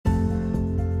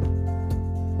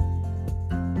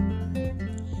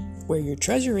Where your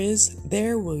treasure is,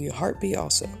 there will your heart be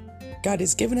also. God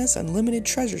has given us unlimited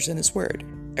treasures in His Word.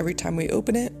 Every time we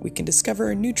open it, we can discover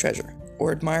a new treasure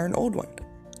or admire an old one.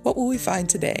 What will we find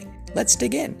today? Let's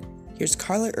dig in. Here's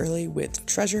Carla Early with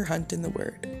Treasure Hunt in the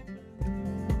Word.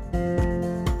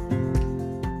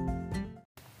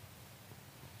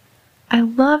 I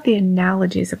love the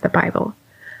analogies of the Bible,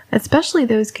 especially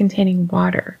those containing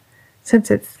water, since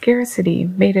its scarcity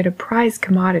made it a prized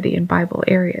commodity in Bible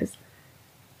areas.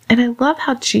 And I love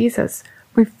how Jesus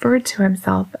referred to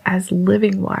himself as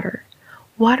living water,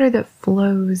 water that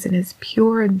flows and is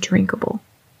pure and drinkable.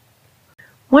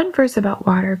 One verse about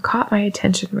water caught my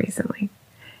attention recently.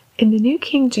 In the New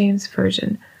King James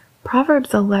Version,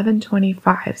 Proverbs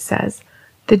 11:25 says,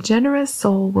 "The generous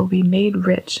soul will be made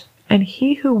rich, and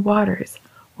he who waters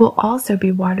will also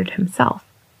be watered himself."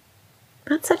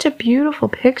 That's such a beautiful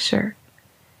picture.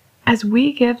 As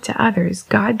we give to others,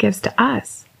 God gives to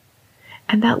us.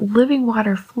 And that living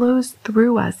water flows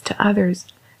through us to others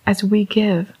as we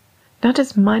give, not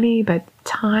just money, but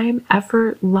time,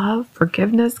 effort, love,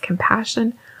 forgiveness,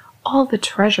 compassion, all the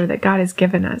treasure that God has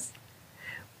given us.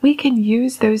 We can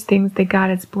use those things that God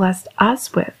has blessed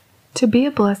us with to be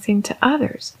a blessing to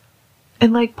others.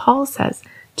 And like Paul says,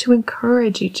 to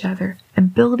encourage each other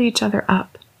and build each other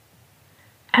up.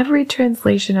 Every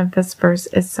translation of this verse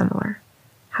is similar.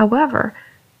 However,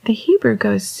 the Hebrew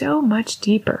goes so much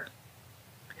deeper.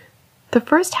 The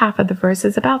first half of the verse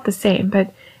is about the same,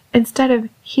 but instead of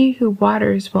 "he who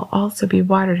waters will also be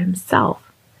watered himself,"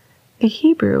 the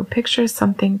Hebrew pictures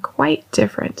something quite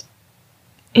different.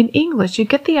 In English, you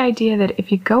get the idea that if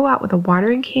you go out with a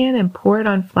watering can and pour it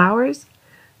on flowers,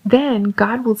 then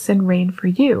God will send rain for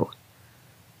you.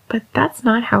 But that's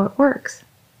not how it works.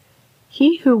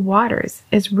 He who waters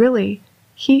is really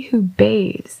he who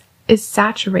bathes, is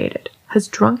saturated, has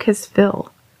drunk his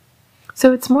fill.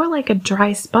 So it's more like a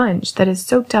dry sponge that has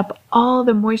soaked up all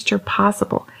the moisture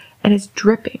possible and is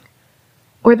dripping.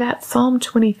 Or that Psalm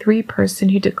 23 person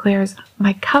who declares,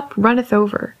 "My cup runneth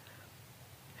over."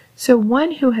 So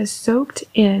one who has soaked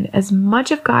in as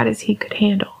much of God as he could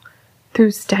handle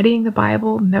through studying the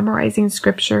Bible, memorizing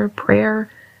scripture, prayer,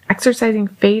 exercising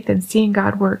faith, and seeing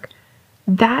God work,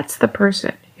 that's the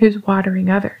person who's watering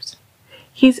others.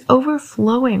 He's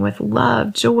overflowing with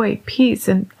love, joy, peace,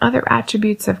 and other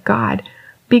attributes of God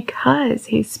because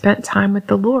he's spent time with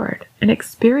the Lord and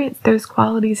experienced those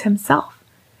qualities himself,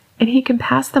 and he can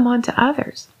pass them on to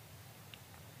others.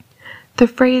 The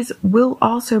phrase "will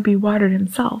also be watered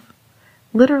himself"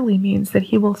 literally means that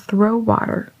he will throw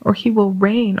water or he will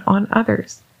rain on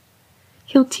others.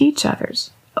 He'll teach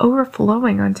others,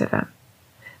 overflowing onto them.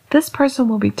 This person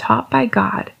will be taught by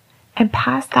God and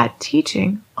pass that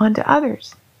teaching on to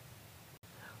others.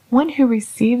 One who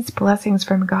receives blessings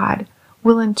from God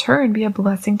will in turn be a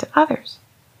blessing to others.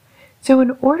 So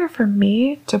in order for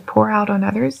me to pour out on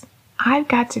others, I've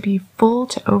got to be full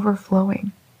to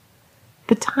overflowing.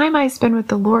 The time I spend with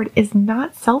the Lord is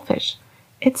not selfish.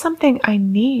 It's something I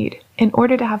need in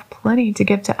order to have plenty to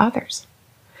give to others.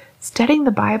 Studying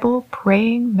the Bible,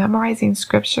 praying, memorizing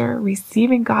scripture,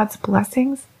 receiving God's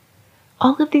blessings,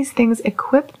 all of these things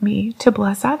equip me to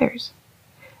bless others.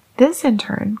 This in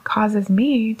turn causes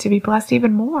me to be blessed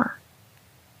even more.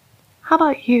 How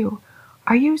about you?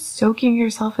 Are you soaking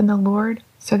yourself in the Lord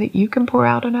so that you can pour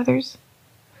out on others?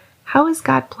 How has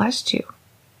God blessed you?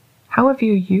 How have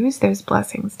you used those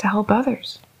blessings to help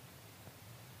others?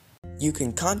 You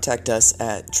can contact us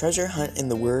at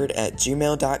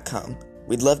treasurehuntintheword@gmail.com.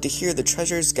 We'd love to hear the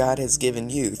treasures God has given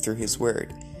you through His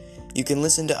Word. You can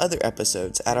listen to other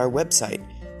episodes at our website,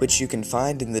 which you can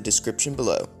find in the description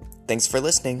below. Thanks for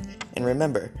listening, and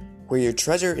remember, where your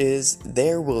treasure is,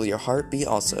 there will your heart be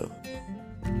also.